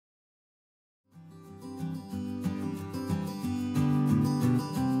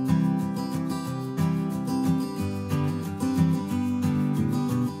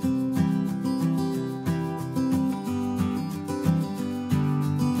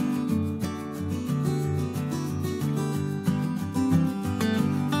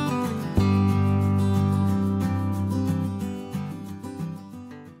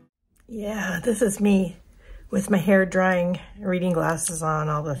This is me with my hair drying, reading glasses on,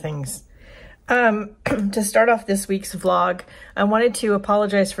 all the things. To start off this week's vlog, I wanted to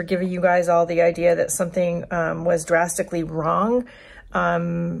apologize for giving you guys all the idea that something was drastically wrong.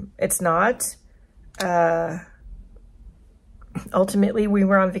 It's not. Ultimately, we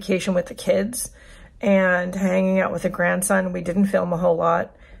were on vacation with the kids and hanging out with a grandson. We didn't film a whole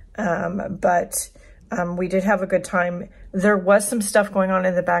lot, but we did have a good time. There was some stuff going on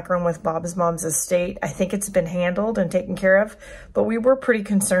in the back room with Bob's mom's estate. I think it's been handled and taken care of, but we were pretty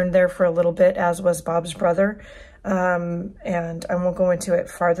concerned there for a little bit, as was Bob's brother. And I won't go into it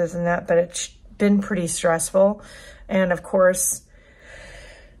farther than that, but it's been pretty stressful. And of course,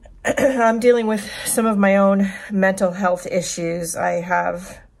 I'm dealing with some of my own mental health issues. I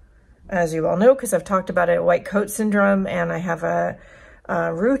have, as you all know, because I've talked about it, white coat syndrome, and I have a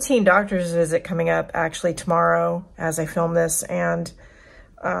routine doctor's visit coming up actually tomorrow as I film this. And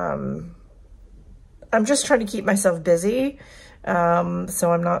I'm just trying to keep myself busy, so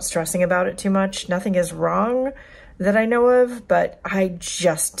I'm not stressing about it too much. Nothing is wrong that I know of, but I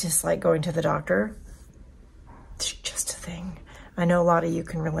just dislike going to the doctor. It's just a thing. I know a lot of you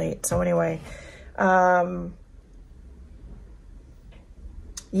can relate. So anyway,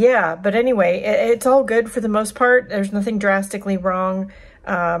 yeah, but anyway, it's all good for the most part. There's nothing drastically wrong.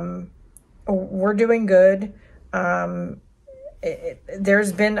 We're doing good.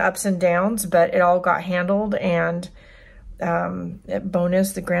 There's been ups and downs, but it all got handled. And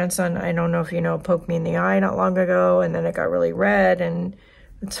bonus, the grandson, I don't know if you know, poked me in the eye not long ago, and then it got really red, and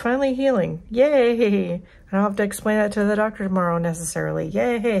it's finally healing. Yay! I don't have to explain that to the doctor tomorrow necessarily.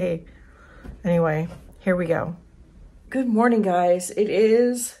 Yay! Anyway, here we go. Good morning, guys. It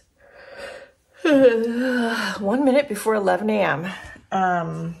is 1 minute before 11 a.m.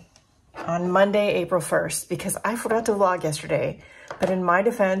 On Monday, April 1st, because I forgot to vlog yesterday. But in my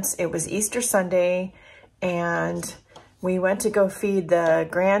defense, it was Easter Sunday, and we went to go feed the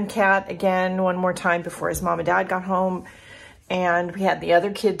grand cat again one more time before his mom and dad got home. And we had the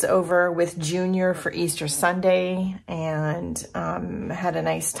other kids over with Junior for Easter Sunday, and had a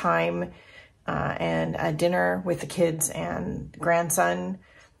nice time. And a dinner with the kids and grandson.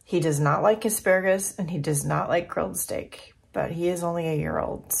 He does not like asparagus, and he does not like grilled steak, but he is only a year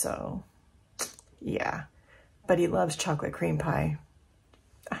old, so yeah. But he loves chocolate cream pie.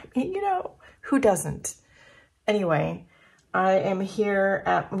 I mean, you know, who doesn't? Anyway, I am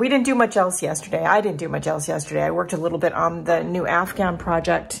here. We didn't do much else yesterday. I didn't do much else yesterday. I worked a little bit on the new Afghan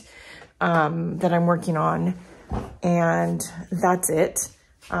project that I'm working on, and that's it.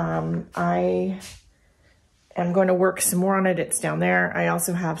 I am going to work some more on it. It's down there. I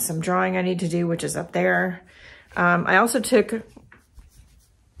also have some drawing I need to do, which is up there. I also took,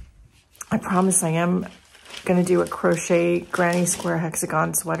 I promise I am going to do a crochet granny square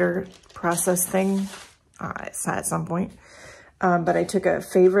hexagon sweater process thing at some point. But I took a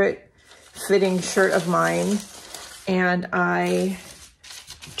favorite fitting shirt of mine, and I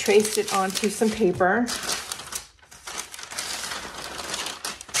traced it onto some paper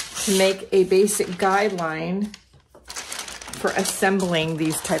to make a basic guideline for assembling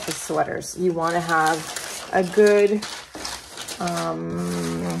these type of sweaters. You want to have a good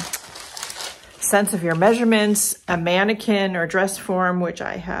sense of your measurements, a mannequin or dress form, which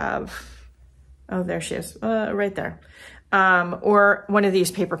I have. Oh, there she is, right there. Or one of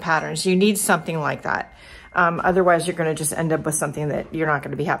these paper patterns. You need something like that. Otherwise, you're going to just end up with something that you're not going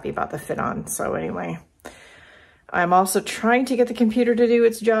to be happy about the fit on. So anyway. I'm also trying to get the computer to do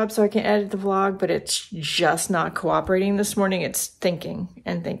its job so I can edit the vlog, but it's just not cooperating this morning. It's thinking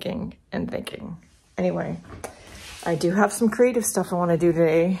and thinking and thinking. Anyway, I do have some creative stuff I want to do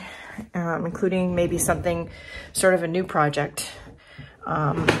today, including maybe something, sort of a new project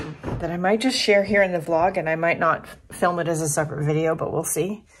that I might just share here in the vlog, and I might not film it as a separate video, but we'll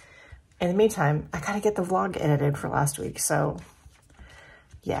see. In the meantime, I got to get the vlog edited for last week, so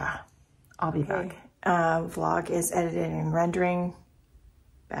yeah, I'll be back. Vlog is editing and rendering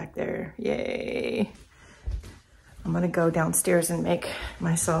back there. Yay. I'm gonna go downstairs and make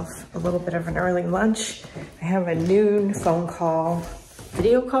myself a little bit of an early lunch. I have a noon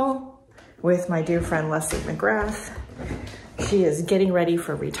video call with my dear friend Leslie McGrath. She is getting ready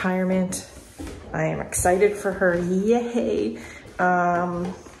for retirement. I am excited for her. Yay.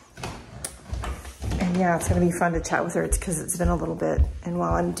 And yeah, it's gonna be fun to chat with her. It's because it's been a little bit. And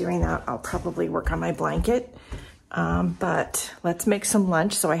while I'm doing that, I'll probably work on my blanket. But let's make some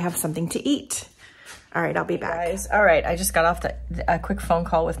lunch so I have something to eat. All right, I'll be back. Guys, all right, I just got off a quick phone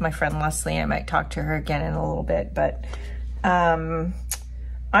call with my friend Leslie. I might talk to her again in a little bit, but I'm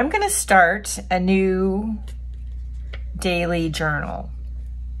gonna start a new daily journal.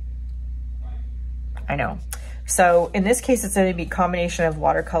 I know. So in this case, it's going to be a combination of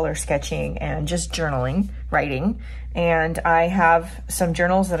watercolor sketching and just journaling, writing. And I have some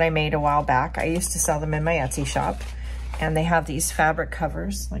journals that I made a while back. I used to sell them in my Etsy shop. And they have these fabric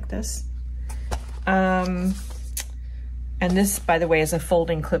covers like this. And this, by the way, is a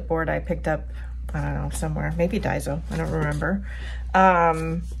folding clipboard I picked up, I don't know, somewhere, maybe Daiso, I don't remember.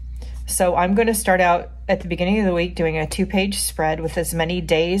 So I'm gonna start out at the beginning of the week doing a 2-page spread with as many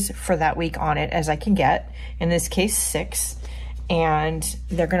days for that week on it as I can get. In this case, 6. And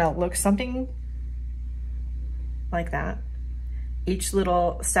they're gonna look something like that. Each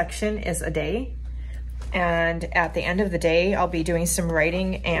little section is a day. And at the end of the day, I'll be doing some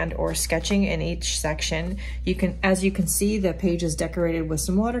writing and or sketching in each section. As you can see, the page is decorated with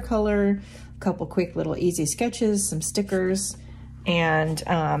some watercolor, a couple quick little easy sketches, some stickers. And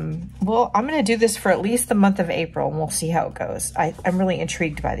well, I'm gonna do this for at least the month of April and we'll see how it goes. I'm really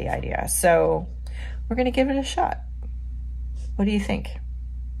intrigued by the idea. So we're gonna give it a shot. What do you think?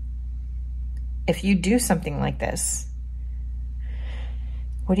 If you do something like this,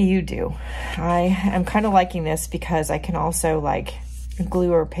 what do you do? I am kind of liking this because I can also like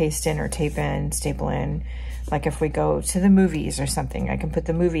glue or paste in or tape in, staple in. Like if we go to the movies or something, I can put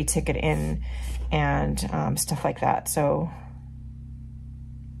the movie ticket in and stuff like that. So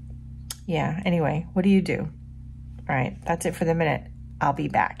yeah, anyway, what do you do? All right, that's it for the minute. I'll be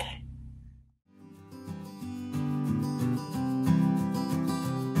back.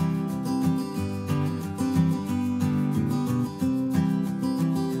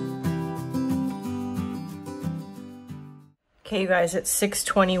 Okay, you guys, it's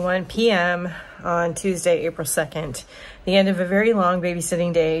 6:21 p.m. on Tuesday, April 2nd, the end of a very long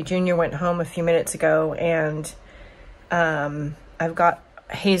babysitting day. Junior went home a few minutes ago, and I've got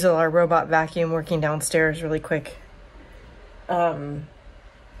Hazel, our robot vacuum, working downstairs really quick.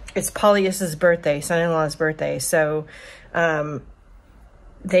 It's Pollyus's birthday, son-in-law's birthday, so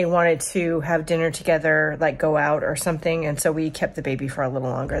they wanted to have dinner together, like go out or something, and so we kept the baby for a little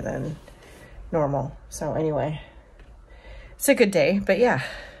longer than normal. So anyway, it's a good day, but yeah.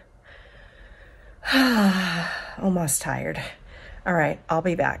 Almost tired. All right, I'll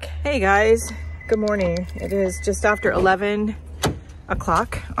be back. Hey guys, good morning. It is just after 11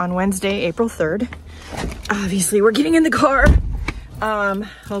 o'clock on Wednesday, April 3rd. Obviously, we're getting in the car.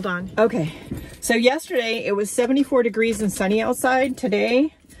 Hold on. Okay, so yesterday it was 74 degrees and sunny outside.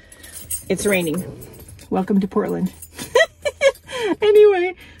 Today, it's raining. Welcome to Portland.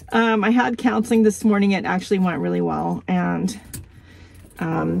 Anyway, I had counseling this morning. It actually went really well. And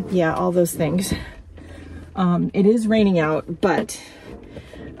yeah, all those things. It is raining out, but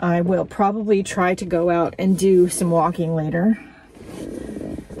I will probably try to go out and do some walking later.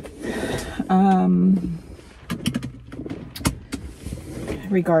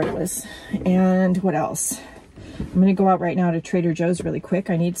 Regardless. And what else? I'm gonna go out right now to Trader Joe's really quick.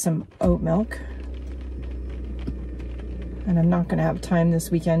 I need some oat milk. And I'm not gonna have time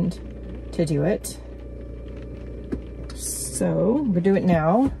this weekend to do it. So we'll do it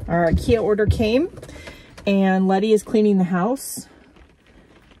now. Our IKEA order came and Letty is cleaning the house.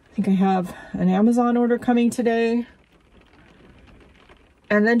 I think I have an Amazon order coming today.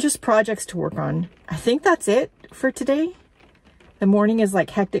 And then just projects to work on. I think that's it for today. The morning is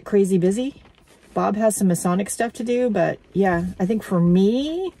like hectic, crazy busy. Bob has some Masonic stuff to do, but yeah, I think for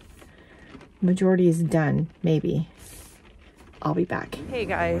me, majority is done, maybe. I'll be back. Hey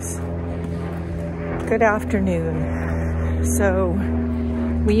guys, good afternoon. So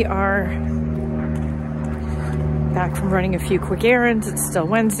we are back from running a few quick errands. It's still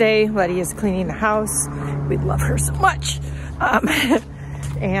Wednesday. Letty is cleaning the house. We love her so much.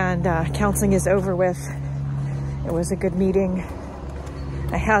 And counseling is over with. It was a good meeting.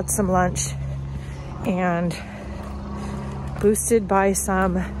 I had some lunch and boosted by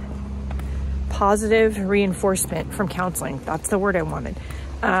some positive reinforcement from counseling. That's the word I wanted.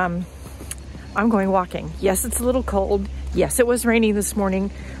 I'm going walking. Yes, it's a little cold. Yes, it was raining this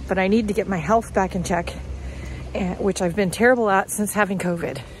morning, but I need to get my health back in check, which I've been terrible at since having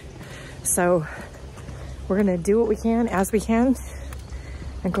COVID. So we're gonna do what we can as we can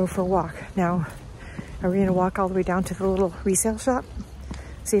and go for a walk. Now, are we gonna walk all the way down to the little resale shop?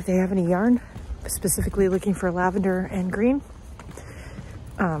 See if they have any yarn, specifically looking for lavender and green.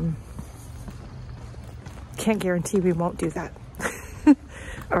 Can't guarantee we won't do that.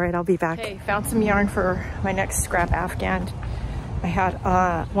 All right, I'll be back. Okay, found some yarn for my next scrap Afghan. I had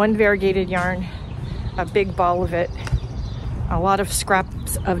one variegated yarn, a big ball of it, a lot of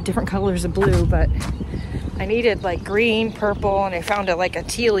scraps of different colors of blue, but I needed like green, purple, and I found like a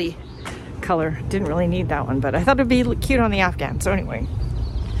tealy color. Didn't really need that one, but I thought it'd be cute on the Afghan. So anyway,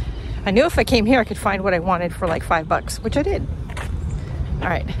 I knew if I came here, I could find what I wanted for like $5, which I did. All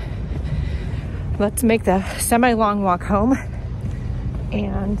right, let's make the semi-long walk home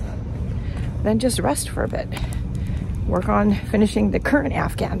and then just rest for a bit. Work on finishing the current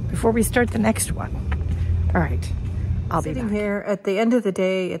Afghan before we start the next one. All right, I'll be back. Sitting here at the end of the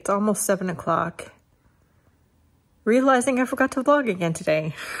day, it's almost 7 o'clock. Realizing I forgot to vlog again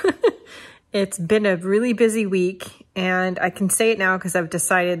today. It's been a really busy week, and I can say it now because I've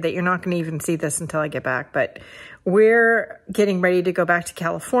decided that you're not going to even see this until I get back, but we're getting ready to go back to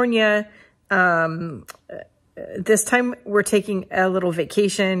California. This time we're taking a little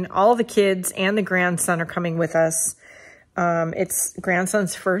vacation. All the kids and the grandson are coming with us. It's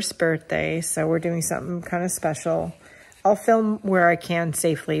grandson's first birthday, so we're doing something kind of special. I'll film where I can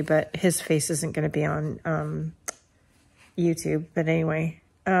safely, but his face isn't going to be on YouTube. But anyway,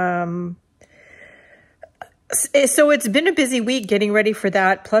 so it's been a busy week getting ready for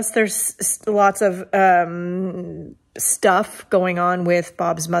that. Plus there's lots of stuff going on with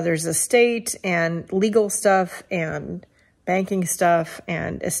Bob's mother's estate and legal stuff and banking stuff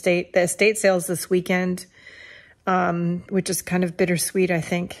and the estate sales this weekend, which is kind of bittersweet, I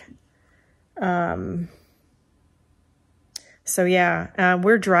think. So yeah,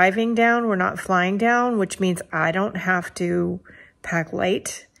 we're driving down. We're not flying down, which means I don't have to pack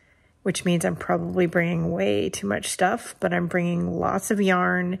light, which means I'm probably bringing way too much stuff, but I'm bringing lots of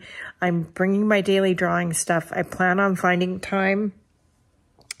yarn. I'm bringing my daily drawing stuff. I plan on finding time,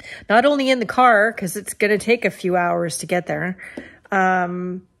 not only in the car, because it's going to take a few hours to get there,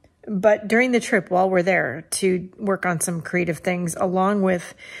 but during the trip while we're there to work on some creative things, along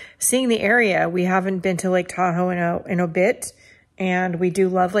with seeing the area. We haven't been to Lake Tahoe in a bit, and we do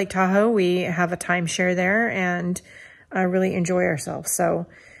love Lake Tahoe. We have a timeshare there and really enjoy ourselves. So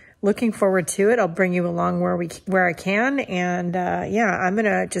looking forward to it. I'll bring you along where I can. And yeah, I'm going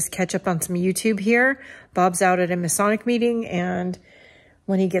to just catch up on some YouTube here. Bob's out at a Masonic meeting, and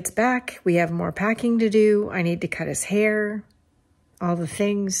when he gets back, we have more packing to do. I need to cut his hair, all the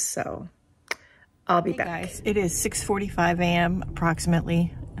things. So I'll be back. Guys, it is 6:45 a.m.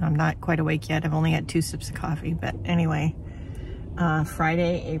 approximately. I'm not quite awake yet. I've only had 2 sips of coffee, but anyway,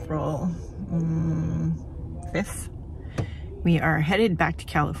 Friday, April 5th. We are headed back to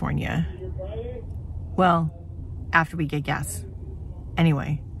California. Well, after we get gas.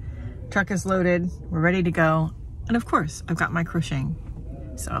 Anyway, truck is loaded. We're ready to go. And of course, I've got my crocheting.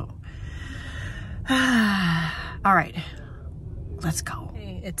 So, all right, let's go.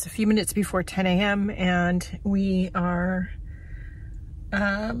 It's a few minutes before 10 a.m. and we are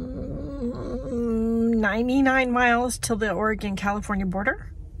 99 miles till the Oregon-California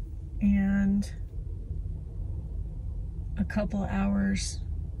border. And a couple hours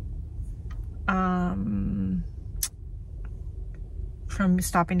from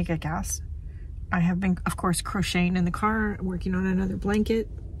stopping to get gas. I have been, of course, crocheting in the car, working on another blanket,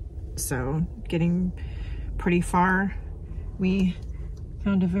 so getting pretty far. We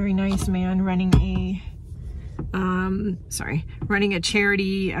found a very nice man running a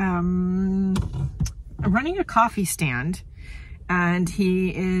charity, running a coffee stand. And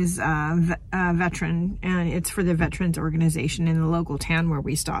he is a veteran, and it's for the veterans organization in the local town where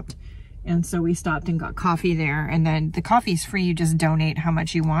we stopped. And so we stopped and got coffee there, and then the coffee's free. You just donate how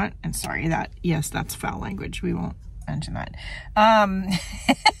much you want. And sorry, yes, that's foul language. We won't mention that.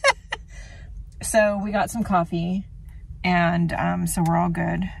 So we got some coffee, and so we're all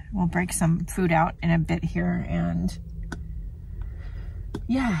good. We'll break some food out in a bit here, and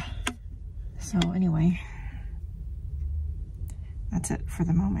yeah. So anyway, that's it for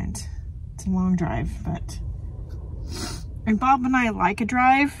the moment. It's a long drive, but... And Bob and I like a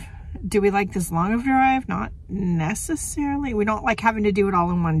drive. Do we like this long of a drive? Not necessarily. We don't like having to do it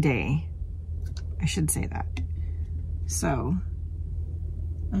all in one day. I should say that. So,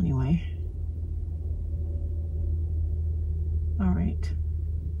 anyway. All right.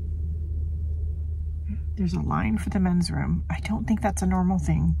 There's a line for the men's room. I don't think that's a normal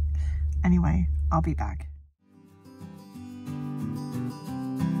thing. Anyway, I'll be back.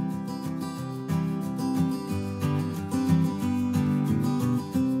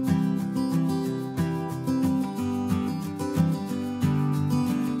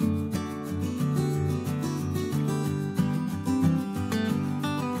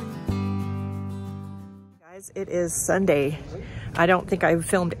 It is Sunday. I don't think I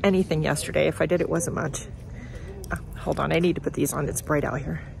filmed anything yesterday. If I did, it wasn't much. Oh, hold on, I need to put these on. It's bright out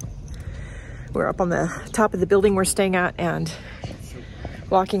here. We're up on the top of the building we're staying at and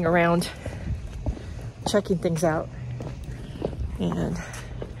walking around, checking things out, and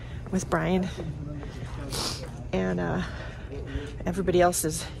with Brian. And Everybody else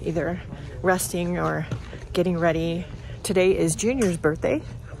is either resting or getting ready. Today is Junior's birthday.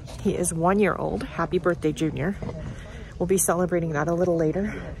 He is 1 year old. Happy birthday, Junior. We'll be celebrating that a little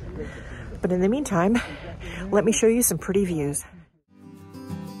later. But in the meantime, let me show you some pretty views.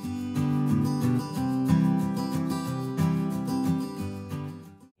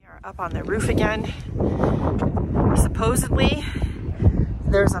 We are up on the roof again. Supposedly,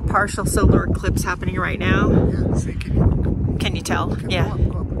 there's a partial solar eclipse happening right now. Yeah, see, can you tell? Yeah.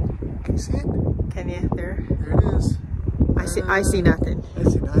 Go up. Can you see it? Can you? There. There it is. I see nothing. I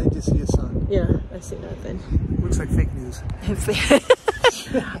just see a sun. Yeah, I see nothing. Looks like fake news.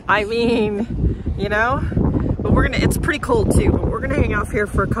 I mean, you know, but it's pretty cold too, but we're gonna hang out here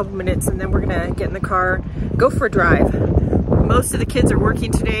for a couple minutes and then we're gonna get in the car, go for a drive. Most of the kids are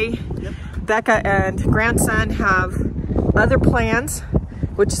working today. Yep. Becca and grandson have other plans,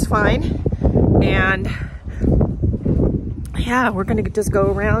 which is fine. And yeah, we're gonna just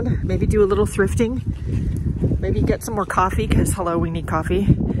go around, maybe do a little thrifting, maybe get some more coffee, because hello, we need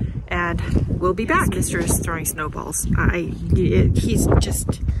coffee. And we'll be back. Mr. is throwing snowballs. He's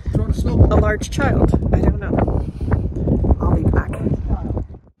just a large child. I don't know. I'll be back.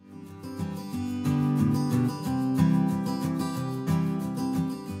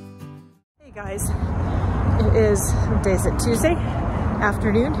 Hey guys, it is, what day is it? Tuesday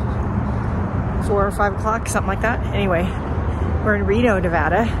afternoon, 4 or 5 o'clock, something like that. Anyway, we're in Reno,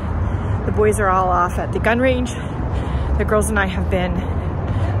 Nevada. The boys are all off at the gun range. The girls and I have been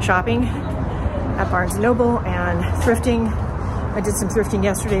shopping at Barnes & Noble and thrifting. I did some thrifting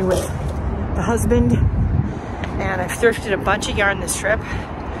yesterday with the husband, and I've thrifted a bunch of yarn this trip,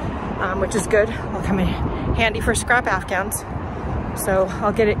 which is good. Will come in handy for scrap afghans. So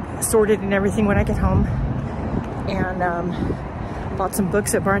I'll get it sorted and everything when I get home. And bought some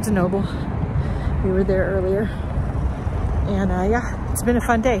books at Barnes & Noble. We were there earlier. And yeah, it's been a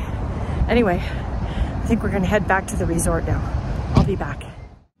fun day. Anyway, I think we're gonna head back to the resort now. I'll be back.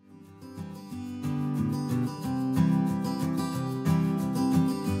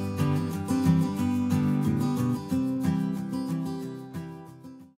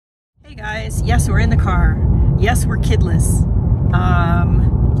 Guys, yes, we're in the car. Yes, we're kidless.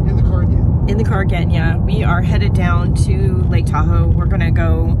 In the car again. In the car again, yeah. We are headed down to Lake Tahoe. We're gonna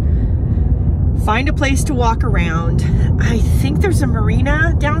go find a place to walk around. I think there's a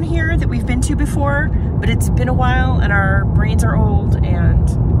marina down here that we've been to before, but it's been a while and our brains are old. And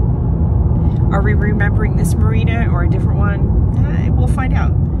are we remembering this marina or a different one? We'll find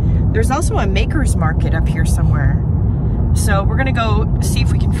out. There's also a maker's market up here somewhere. So we're gonna go see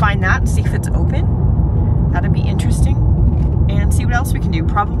if we can find that and see if it's open. That'd be interesting. And see what else we can do.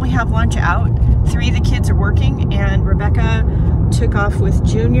 Probably have lunch out. 3 of the kids are working and Rebecca took off with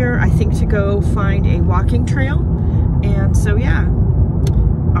Junior, I think, to go find a walking trail. And so yeah.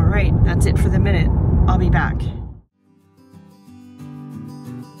 All right, that's it for the minute. I'll be back.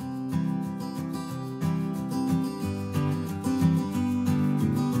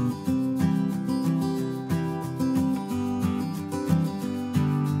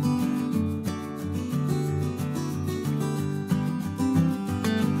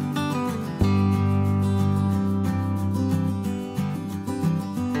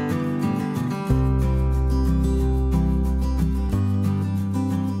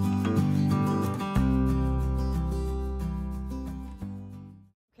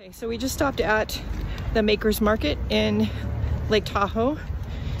 So we just stopped at the Maker's Market in Lake Tahoe,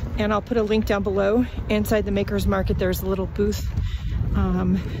 and I'll put a link down below. Inside the Maker's Market there's a little booth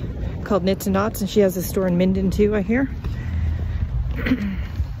called Knits and Knots, and she has a store in Minden too, I hear,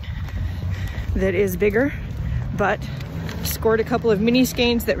 that is bigger, but scored a couple of mini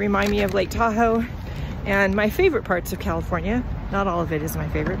skeins that remind me of Lake Tahoe and my favorite parts of California. Not all of it is my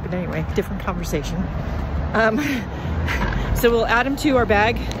favorite, but anyway, different conversation. So we'll add them to our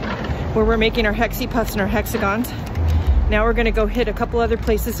bag where we're making our hexie puffs and our hexagons. Now we're gonna go hit a couple other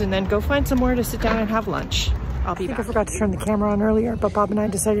places and then go find somewhere to sit down and have lunch. I'll be back. I forgot to turn the camera on earlier, but Bob and I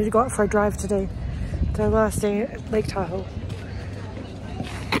decided to go out for a drive today to stay at Lake Tahoe.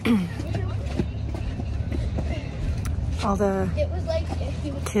 All the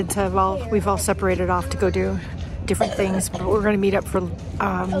kids we've all separated off to go do different things, but we're gonna meet up for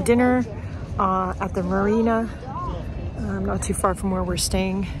dinner at the marina, not too far from where we're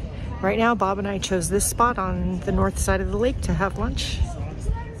staying. Right now, Bob and I chose this spot on the north side of the lake to have lunch.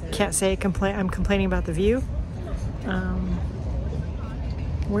 Can't say I'm complaining about the view.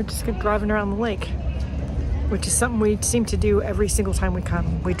 We're just driving around the lake, which is something we seem to do every single time we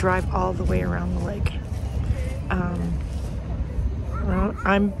come. We drive all the way around the lake. Well,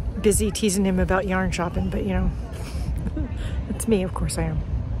 I'm busy teasing him about yarn shopping, but you know, It's me, of course I am.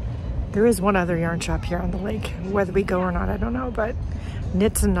 There is one other yarn shop here on the lake. Whether we go or not, I don't know, but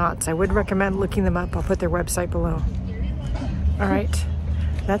Knits and Knots. I would recommend looking them up. I'll put their website below. All right,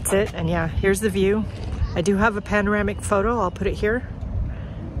 that's it. And yeah, here's the view. I do have a panoramic photo. I'll put it here.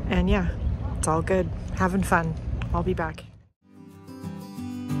 And yeah, it's all good. Having fun. I'll be back.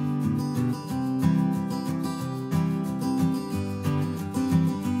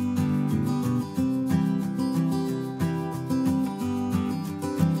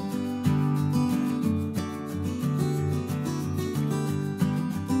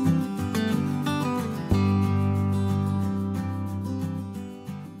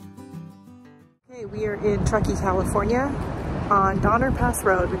 We are in Truckee, California on Donner Pass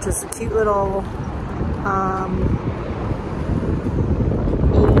Road, which is a cute little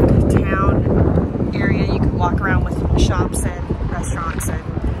old town area. You can walk around with shops and restaurants, and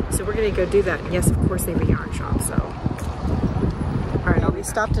so we're gonna go do that. And yes, of course they have a yarn shop, so. All right, we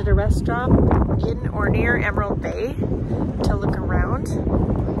stopped at a restaurant in or near Emerald Bay to look around.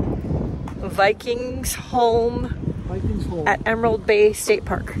 Vikings Home at Emerald Bay State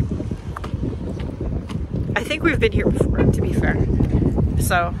Park. I think we've been here before, to be fair.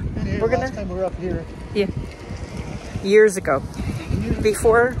 So we're gonna. Last time we were up here. Yeah. Years ago,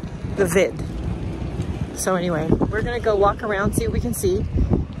 before the vid. So anyway, we're gonna go walk around, see what we can see,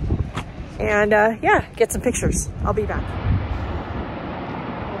 and yeah, get some pictures. I'll be back.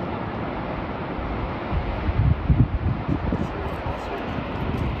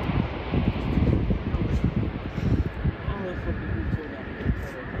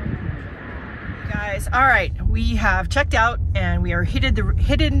 All right, we have checked out and we are headed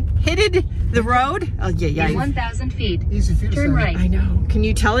the road. Oh yeah. In 1,000 feet. Easy for you to Turn say. right. I know. Can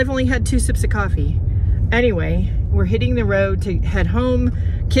you tell I've only had 2 sips of coffee? Anyway, we're hitting the road to head home.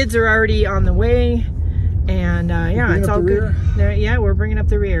 Kids are already on the way, and yeah, it's all good. Yeah, we're bringing up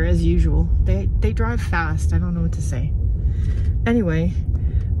the rear as usual. They drive fast. I don't know what to say. Anyway,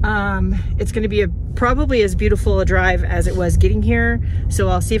 it's going to be probably as beautiful a drive as it was getting here, so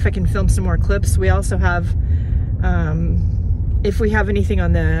I'll see if I can film some more clips. We also have, if we have anything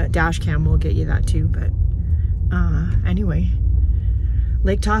on the dash cam, we'll get you that too. But anyway,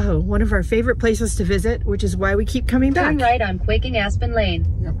 Lake Tahoe, one of our favorite places to visit, which is why we keep coming back. Turn right on Quaking Aspen Lane.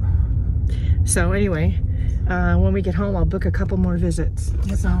 Yep. So anyway, when we get home, I'll book a couple more visits.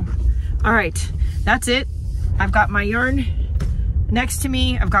 Yep. So, all right, that's it. I've got my yarn next to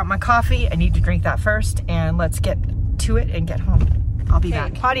me. I've got my coffee. I need to drink that first, and let's get to it and get home. I'll be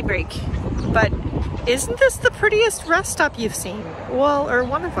back. Potty break. But isn't this the prettiest rest stop you've seen? Well, or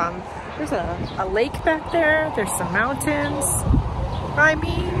one of them. There's a lake back there. There's some mountains. I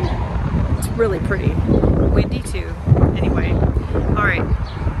mean, it's really pretty. Windy too. Anyway, all right,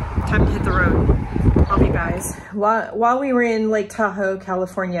 time to hit the road. I'll be guys. While we were in Lake Tahoe,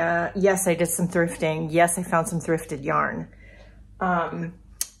 California, yes, I did some thrifting. Yes, I found some thrifted yarn.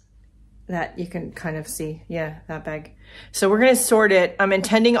 That you can kind of see. Yeah, that bag. So we're going to sort it. I'm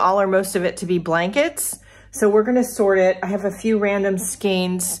intending all or most of it to be blankets. So we're going to sort it. I have a few random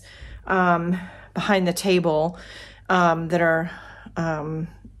skeins behind the table that are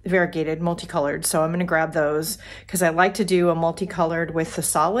variegated, multicolored. So I'm going to grab those because I like to do a multicolored with the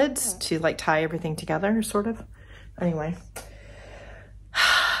solids to like tie everything together, sort of. Anyway,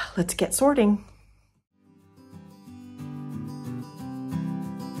 let's get sorting.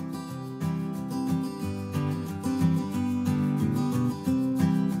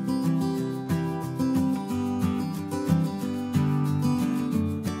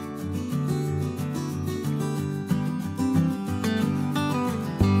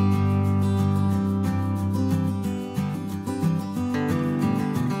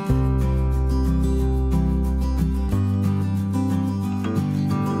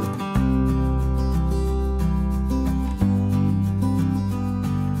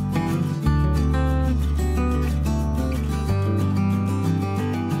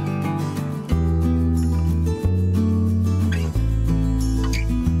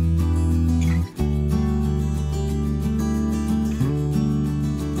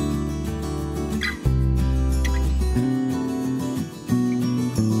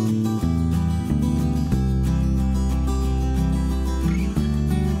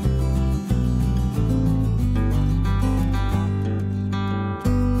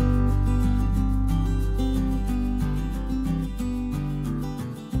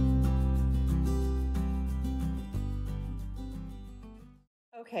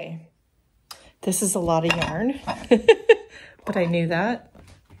 Okay, this is a lot of yarn, but I knew that.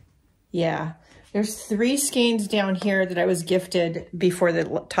 Yeah, there's 3 skeins down here that I was gifted before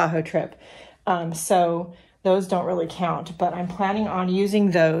the Tahoe trip. So those don't really count, but I'm planning on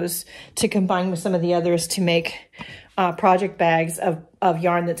using those to combine with some of the others to make project bags of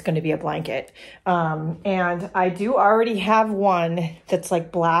yarn that's going to be a blanket. And I do already have one that's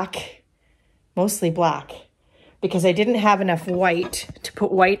like black, mostly black, because I didn't have enough white to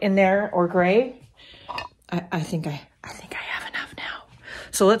put white in there or gray. I think I have enough now.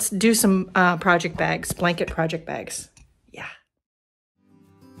 So let's do some project bags, blanket project bags. Yeah.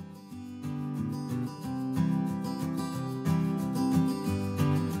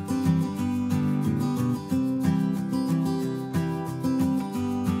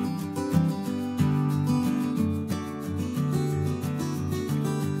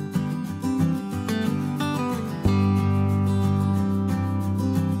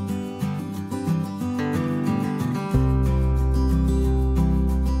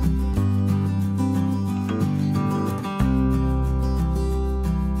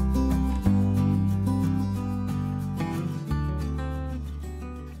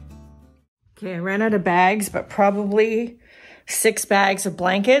 Okay, I ran out of bags, but probably 6 bags of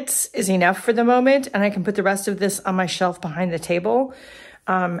blankets is enough for the moment. And I can put the rest of this on my shelf behind the table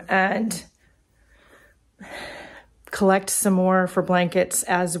and collect some more for blankets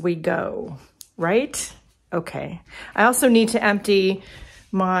as we go, right? Okay. I also need to empty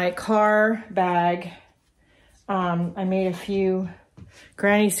my car bag. I made a few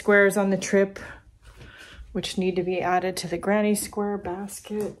granny squares on the trip, which need to be added to the granny square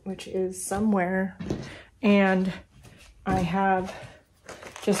basket, which is somewhere. And I have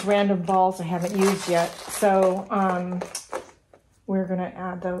just random balls I haven't used yet. So we're gonna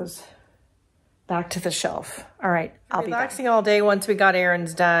add those back to the shelf. All right, I'll be relaxing all day once we got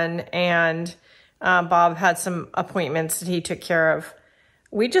errands done, and Bob had some appointments that he took care of.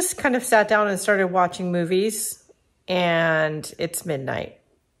 We just kind of sat down and started watching movies, and it's midnight.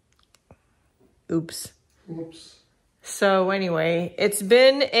 Oops. Oops. So anyway, it's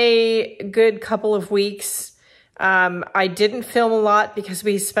been a good couple of weeks. I didn't film a lot because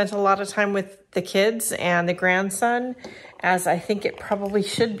we spent a lot of time with the kids and the grandson, as I think it probably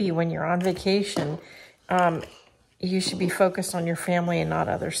should be when you're on vacation. You should be focused on your family and not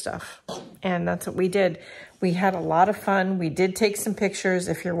other stuff. And that's what we did. We had a lot of fun. We did take some pictures.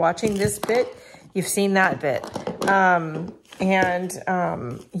 If you're watching this bit, you've seen that bit.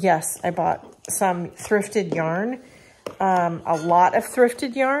 Yes, I bought some thrifted yarn, a lot of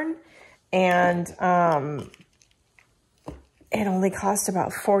thrifted yarn, and it only cost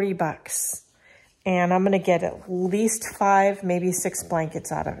about 40 bucks. And I'm going to get at least 5, maybe 6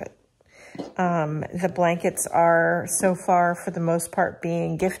 blankets out of it. The blankets are so far, for the most part,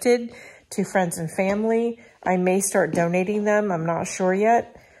 being gifted to friends and family. I may start donating them. I'm not sure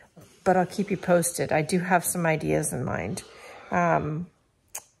yet, but I'll keep you posted. I do have some ideas in mind.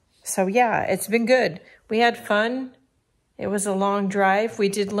 So yeah, it's been good. We had fun. It was a long drive. We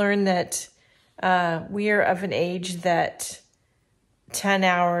did learn that we are of an age that 10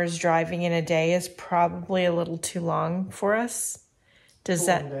 hours driving in a day is probably a little too long for us. It's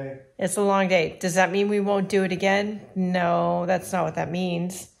a long day. Does that mean we won't do it again? No, that's not what that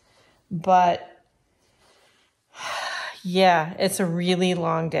means. But yeah, it's a really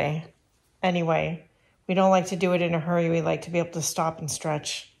long day. Anyway, we don't like to do it in a hurry. We like to be able to stop and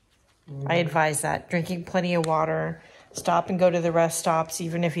stretch. I advise that. Drinking plenty of water. Stop and go to the rest stops,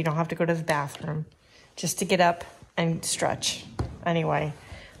 even if you don't have to go to the bathroom. Just to get up and stretch. Anyway,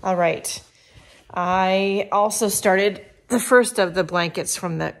 all right. I also started the first of the blankets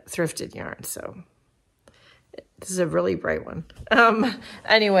from the thrifted yarn, so this is a really bright one.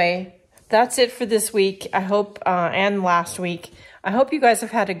 Anyway, that's it for this week. I hope, and last week, I hope you guys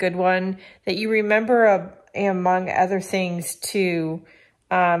have had a good one, that you remember, among other things, to,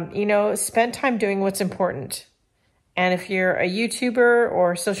 you know, spend time doing what's important. And if you're a YouTuber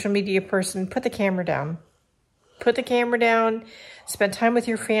or social media person, put the camera down. Put the camera down, spend time with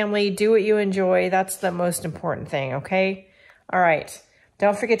your family, do what you enjoy. That's the most important thing, okay? All right.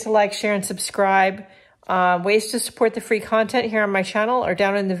 Don't forget to like, share, and subscribe. Ways to support the free content here on my channel are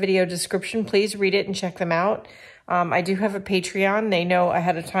down in the video description. Please read it and check them out. I do have a Patreon. They know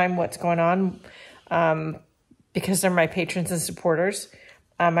ahead of time what's going on because they're my patrons and supporters.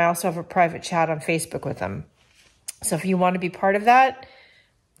 I also have a private chat on Facebook with them. So if you want to be part of that,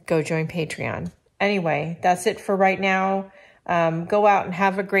 go join Patreon. Anyway, that's it for right now. Go out and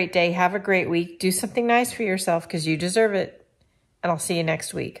have a great day. Have a great week. Do something nice for yourself because you deserve it. And I'll see you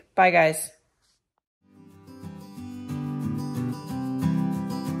next week. Bye, guys.